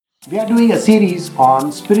We are doing a series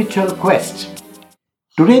on spiritual quest.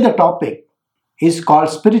 Today the topic is called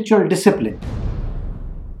spiritual discipline.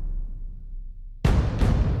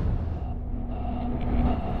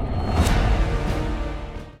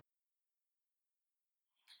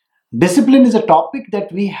 Discipline is a topic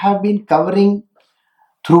that we have been covering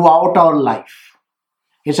throughout our life.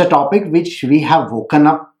 It's a topic which we have woken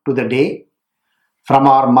up to the day from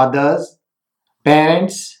our mothers,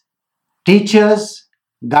 parents, teachers,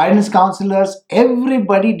 guidance counselors.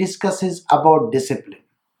 Everybody discusses about discipline.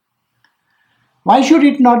 Why should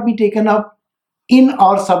it not be taken up in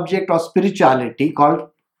our subject of spirituality called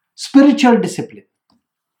spiritual discipline?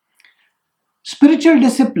 Spiritual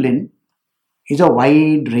discipline is a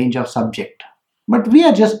wide range of subject, but we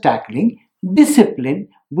are just tackling discipline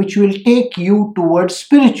which will take you towards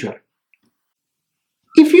spiritual.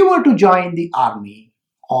 If you were to join the army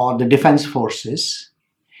or the defense forces,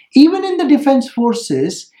 even in the defense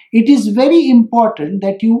forces, it is very important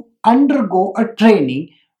that you undergo a training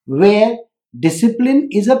where discipline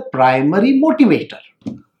is a primary motivator.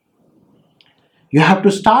 You have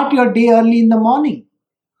to start your day early in the morning.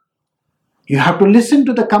 You have to listen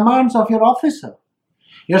to the commands of your officer.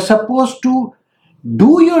 You're supposed to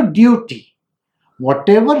do your duty,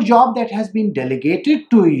 whatever job that has been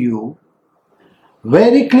delegated to you,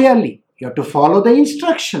 very clearly. You have to follow the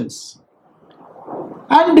instructions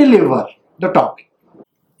and deliver the topic.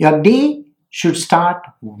 Your day should start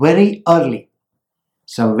very early,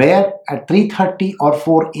 somewhere at 3:30 or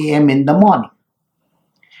 4 a.m. in the morning.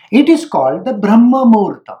 It is called the Brahma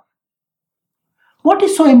Muhurtam. What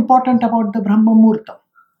is so important about the Brahma Muhurtam?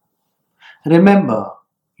 Remember,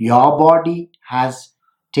 your body has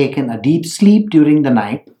taken a deep sleep during the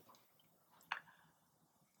night.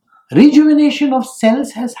 Rejuvenation of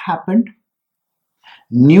cells has happened.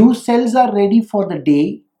 New cells are ready for the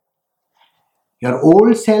day. Your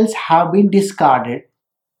old cells have been discarded.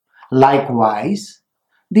 Likewise,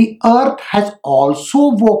 the earth has also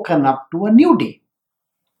woken up to a new day.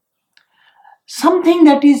 Something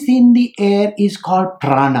that is in the air is called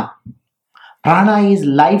prana. Prana is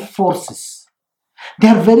life forces. They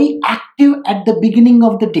are very active at the beginning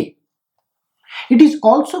of the day. It is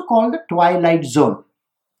also called the twilight zone.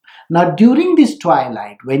 Now, during this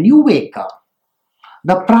twilight, when you wake up,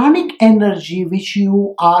 the pranic energy which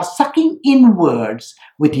you are sucking inwards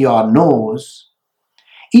with your nose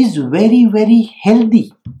is very, very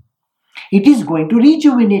healthy. It is going to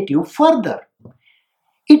rejuvenate you further.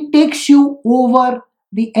 It takes you over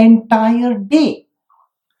the entire day.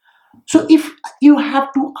 So, if you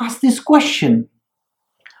have to ask this question,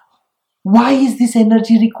 why is this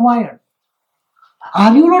energy required?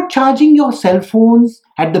 Are you not charging your cell phones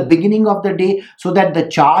at the beginning of the day so that the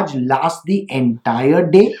charge lasts the entire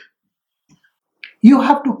day? You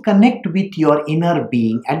have to connect with your inner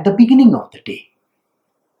being at the beginning of the day.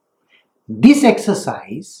 This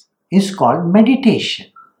exercise is called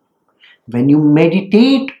meditation. When you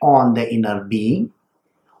meditate on the inner being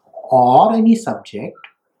or any subject,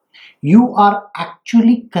 you are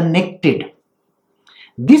actually connected.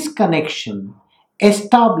 This connection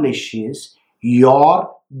establishes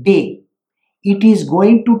your day. It is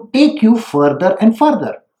going to take you further and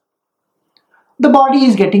further. The body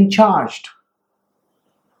is getting charged.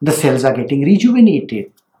 The cells are getting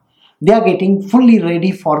rejuvenated. They are getting fully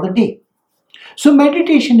ready for the day. So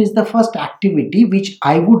meditation is the first activity which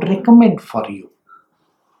I would recommend for you.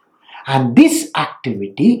 And this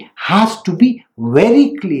activity has to be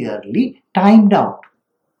very clearly timed out.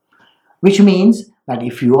 Which means that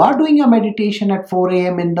if you are doing a meditation at 4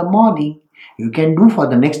 a.m. in the morning, you can do for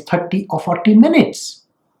the next 30 or 40 minutes.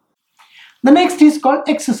 The next is called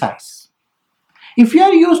exercise. If you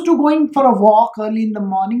are used to going for a walk early in the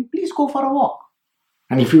morning, please go for a walk.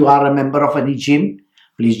 And if you are a member of any gym,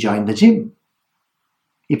 please join the gym.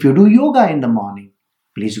 If you do yoga in the morning,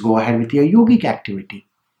 please go ahead with your yogic activity.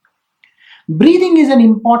 Breathing is an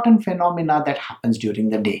important phenomena that happens during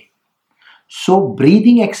the day. So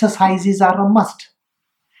breathing exercises are a must.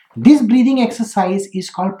 This breathing exercise is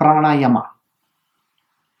called pranayama.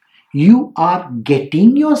 You are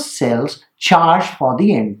getting your cells charged for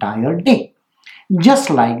the entire day. Just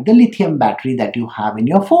like the lithium battery that you have in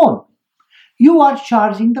your phone. You are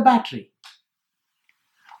charging the battery.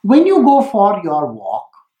 When you go for your walk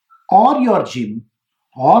or your gym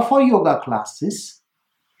or for yoga classes,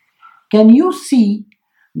 can you see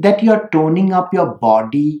that you are toning up your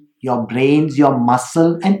body, your brains, your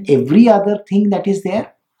muscle and every other thing that is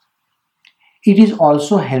there? It is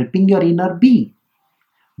also helping your inner being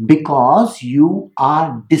because you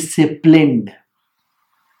are disciplined.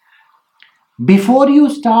 Before you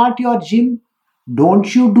start your gym,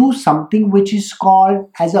 Don't you do something which is called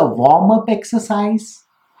as a warm-up exercise?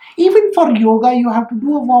 Even for yoga, you have to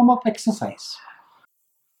do a warm-up exercise.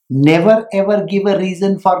 Never ever give a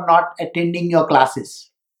reason for not attending your classes.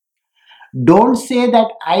 Don't say that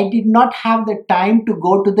I did not have the time to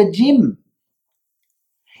go to the gym.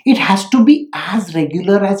 It has to be as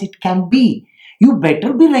regular as it can be. You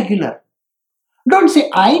better be regular. Don't say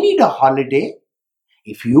I need a holiday.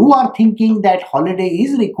 If you are thinking that holiday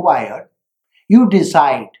is required, you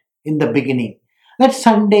decide in the beginning that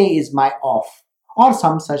Sunday is my off or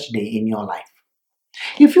some such day in your life.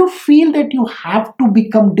 If you feel that you have to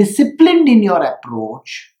become disciplined in your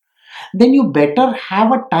approach, then you better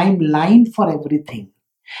have a timeline for everything.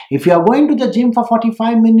 If you are going to the gym for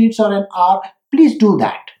 45 minutes or an hour, please do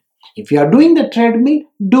that. If you are doing the treadmill,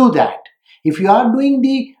 do that. If you are doing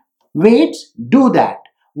the weights, do that.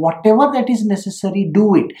 Whatever that is necessary,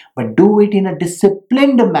 do it, but do it in a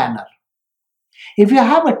disciplined manner. If you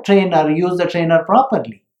have a trainer, use the trainer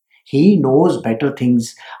properly. He knows better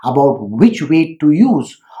things about which weight to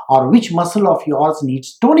use or which muscle of yours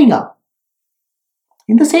needs toning up.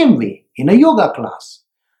 In the same way, in a yoga class,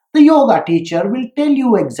 the yoga teacher will tell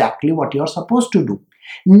you exactly what you're supposed to do.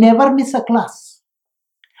 Never miss a class.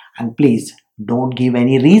 And please don't give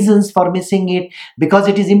any reasons for missing it, because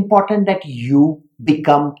it is important that you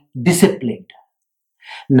become disciplined.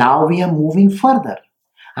 Now we are moving further.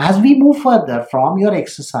 As we move further from your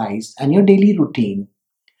exercise and your daily routine,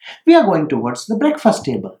 we are going towards the breakfast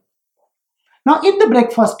table. Now, in the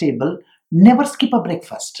breakfast table, never skip a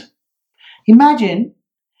breakfast. Imagine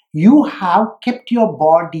you have kept your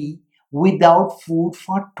body without food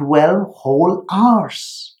for 12 whole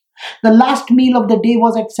hours. The last meal of the day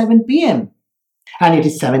was at 7 p.m. and it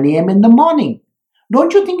is 7 a.m. in the morning.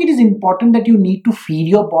 Don't you think it is important that you need to feed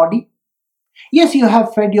your body? Yes, you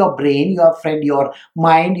have fed your brain, you have fed your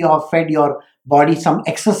mind, you have fed your body some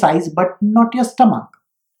exercise, but not your stomach.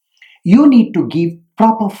 You need to give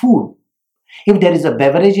proper food. If there is a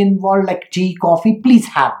beverage involved like tea, coffee, please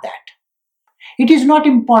have that. It is not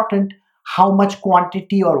important how much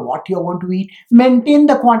quantity or what you are going to eat. Maintain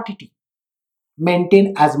the quantity.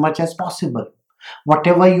 Maintain as much as possible.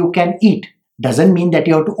 Whatever you can eat doesn't mean that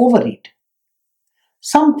you have to overeat.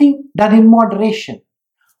 Something done in moderation.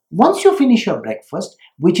 Once you finish your breakfast,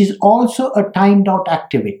 which is also a timed out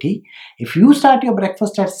activity, if you start your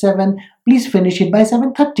breakfast at 7, please finish it by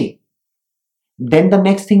 7:30. Then the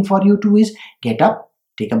next thing for you to is get up,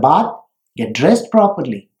 take a bath, get dressed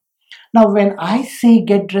properly. Now, when I say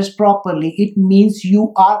get dressed properly, it means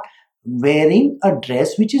you are wearing a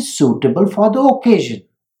dress which is suitable for the occasion.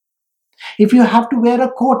 If you have to wear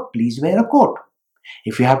a coat, please wear a coat.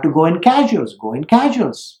 If you have to go in casuals, go in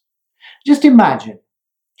casuals. Just imagine,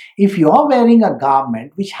 if you are wearing a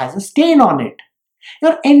garment which has a stain on it,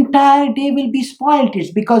 your entire day will be spoiled.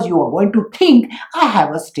 It's because you are going to think, I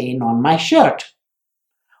have a stain on my shirt.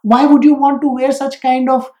 Why would you want to wear such kind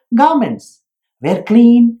of garments? Wear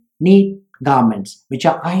clean, neat garments which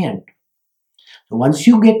are ironed. So once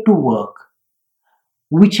you get to work,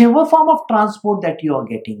 whichever form of transport that you are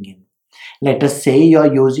getting in, let us say you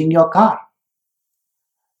are using your car,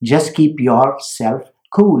 just keep yourself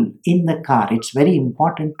cool in the car. It's very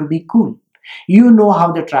important to be cool. You know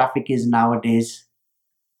how the traffic is nowadays.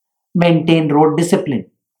 Maintain road discipline.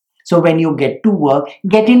 So when you get to work,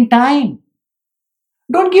 get in time.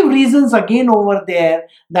 Don't give reasons again over there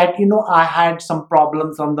that, I had some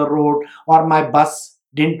problems on the road, or my bus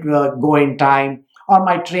didn't go in time, or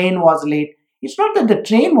my train was late. It's not that the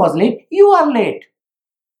train was late, you are late.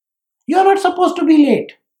 You are not supposed to be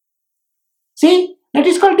late. See, that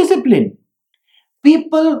is called discipline.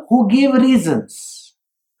 People who give reasons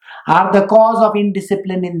are the cause of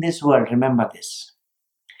indiscipline in this world. Remember this.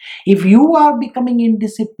 If you are becoming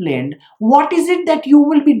indisciplined, what is it that you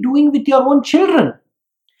will be doing with your own children?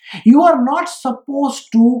 You are not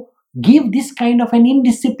supposed to give this kind of an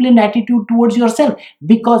indisciplined attitude towards yourself,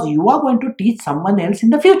 because you are going to teach someone else in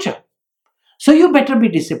the future. So you better be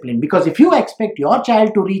disciplined, because if you expect your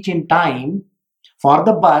child to reach in time for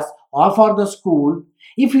the bus or for the school,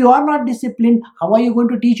 if you are not disciplined, how are you going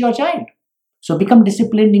to teach your child? So become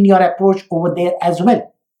disciplined in your approach over there as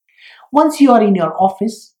well. Once you are in your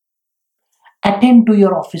office, attend to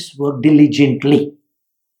your office work diligently.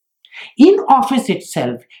 In office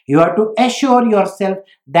itself, you have to assure yourself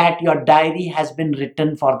that your diary has been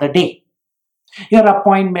written for the day. Your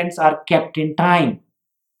appointments are kept in time.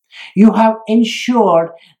 You have ensured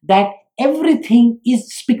that everything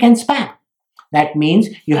is spick and span. That means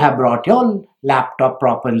you have brought your laptop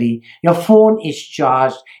properly, your phone is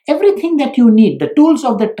charged, everything that you need, the tools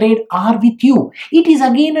of the trade are with you. It is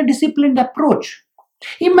again a disciplined approach.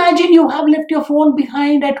 Imagine you have left your phone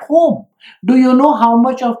behind at home. Do you know how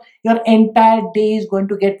much of your entire day is going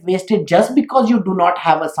to get wasted just because you do not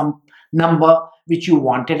have some number which you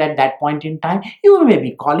wanted at that point in time? You may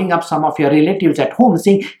be calling up some of your relatives at home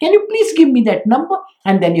saying, "Can you please give me that number?"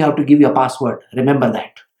 And then you have to give your password. Remember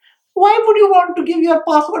that. Why would you want to give your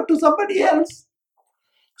password to somebody else?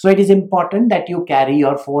 So it is important that you carry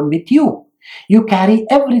your phone with you. You carry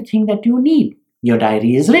everything that you need. Your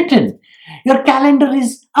diary is written. Your calendar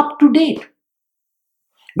is up to date.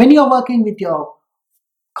 When you are working with your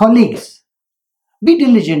colleagues, be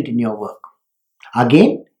diligent in your work.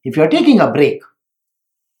 Again, if you are taking a break,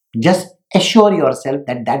 just assure yourself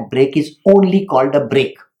that that break is only called a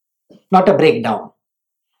break, not a breakdown.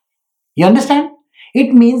 You understand?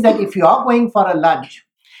 It means that if you are going for a lunch,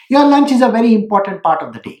 your lunch is a very important part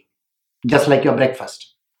of the day, just like your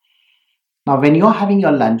breakfast. Now, when you are having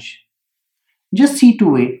your lunch, just see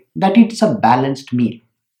to it that it's a balanced meal.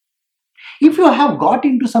 If you have got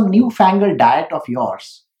into some newfangled diet of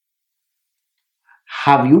yours,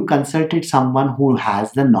 have you consulted someone who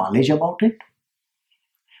has the knowledge about it?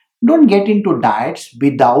 Don't get into diets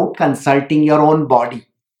without consulting your own body.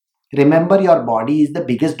 Remember, your body is the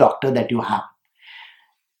biggest doctor that you have.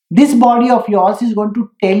 This body of yours is going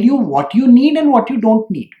to tell you what you need and what you don't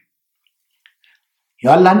need.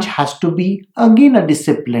 Your lunch has to be again a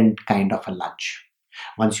disciplined kind of a lunch.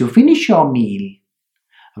 Once you finish your meal,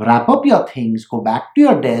 wrap up your things, go back to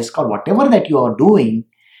your desk or whatever that you are doing,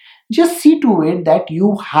 just see to it that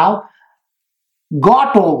you have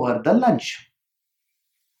got over the lunch.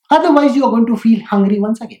 Otherwise, you are going to feel hungry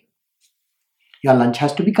once again. Your lunch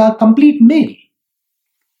has to be a complete meal.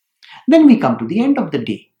 Then we come to the end of the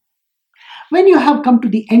day. When you have come to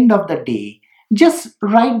the end of the day, just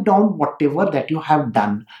write down whatever that you have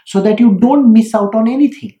done so that you don't miss out on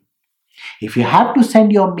anything. If you have to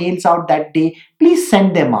send your mails out that day, please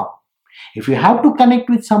send them out. If you have to connect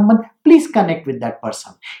with someone, please connect with that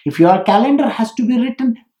person. If your calendar has to be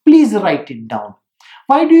written, please write it down.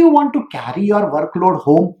 Why do you want to carry your workload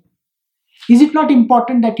home? Is it not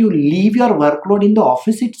important that you leave your workload in the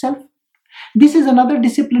office itself? This is another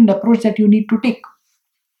disciplined approach that you need to take.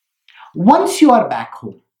 Once you are back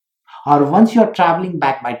home, or once you are traveling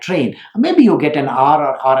back by train, maybe you get an hour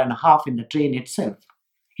or hour and a half in the train itself.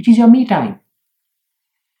 It is your me time.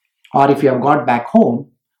 Or if you have got back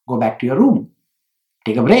home, go back to your room,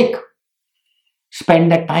 take a break,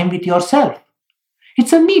 spend that time with yourself.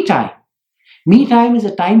 It's a me time. Me time is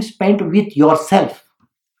a time spent with yourself.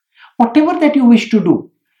 Whatever that you wish to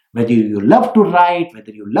do, whether you love to write,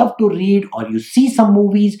 whether you love to read, or you see some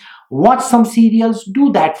movies, watch some serials,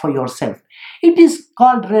 do that for yourself. It is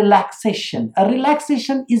called relaxation. A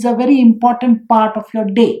relaxation is a very important part of your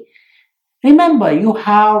day. Remember, you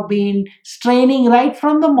have been straining right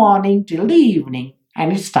from the morning till the evening,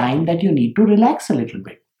 and it's time that you need to relax a little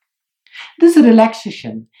bit. This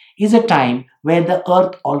relaxation is a time where the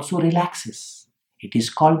earth also relaxes. It is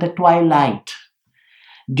called the twilight.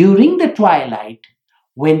 During the twilight,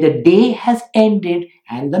 when the day has ended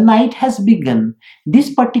and the night has begun,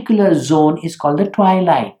 this particular zone is called the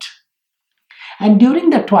twilight. And during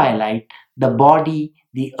the twilight, the body,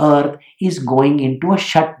 the earth, is going into a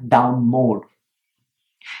shutdown mode.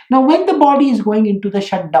 Now, when the body is going into the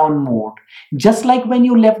shutdown mode, just like when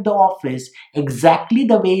you left the office, exactly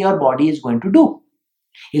the way your body is going to do,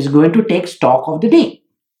 is going to take stock of the day.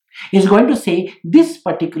 Is going to say this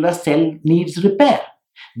particular cell needs repair.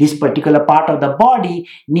 This particular part of the body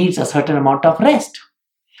needs a certain amount of rest.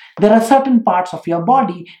 There are certain parts of your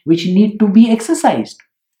body which need to be exercised.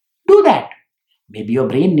 Do that. Maybe your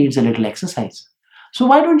brain needs a little exercise. So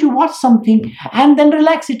why don't you watch something and then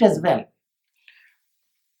relax it as well?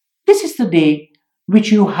 This is the day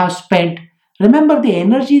which you have spent. Remember the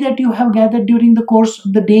energy that you have gathered during the course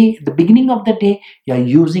of the day, the beginning of the day, you are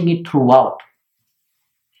using it throughout.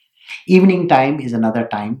 Evening time is another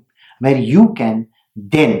time where you can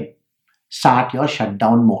then start your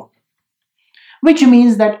shutdown mode, which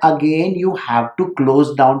means that again you have to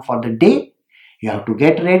close down for the day. You have to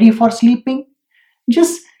get ready for sleeping.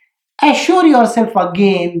 Just assure yourself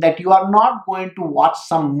again that you are not going to watch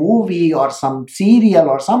some movie or some serial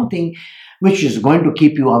or something which is going to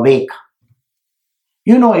keep you awake.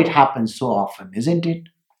 You know it happens so often, isn't it?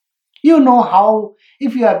 You know how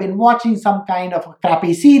if you have been watching some kind of a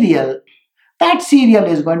crappy serial, that serial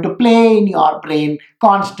is going to play in your brain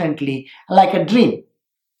constantly like a dream.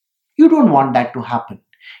 You don't want that to happen.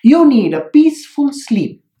 You need a peaceful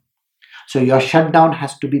sleep. So your shutdown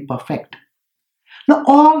has to be perfect. Now,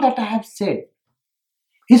 all that I have said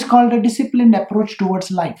is called a disciplined approach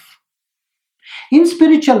towards life. In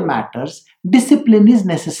spiritual matters, discipline is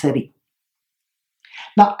necessary.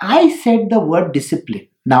 Now, I said the word discipline.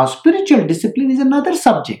 Now, spiritual discipline is another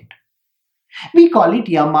subject. We call it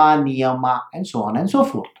yama, niyama, and so on and so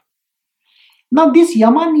forth. Now, these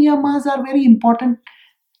yama, niyamas are very important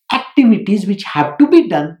activities which have to be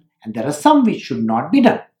done, and there are some which should not be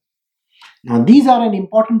done. Now, these are an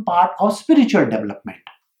important part of spiritual development.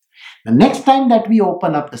 The next time that we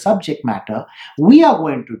open up the subject matter, we are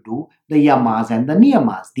going to do the yamas and the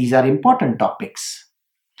niyamas. These are important topics,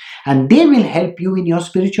 and they will help you in your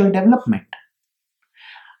spiritual development.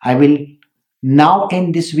 I will now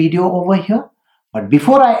end this video over here. But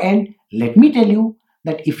before I end, let me tell you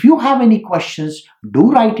that if you have any questions,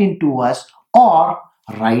 do write into us or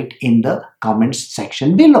write in the comments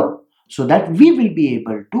section below so that we will be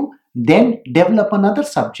able to then develop another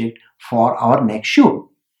subject for our next shoot.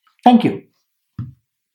 Thank you.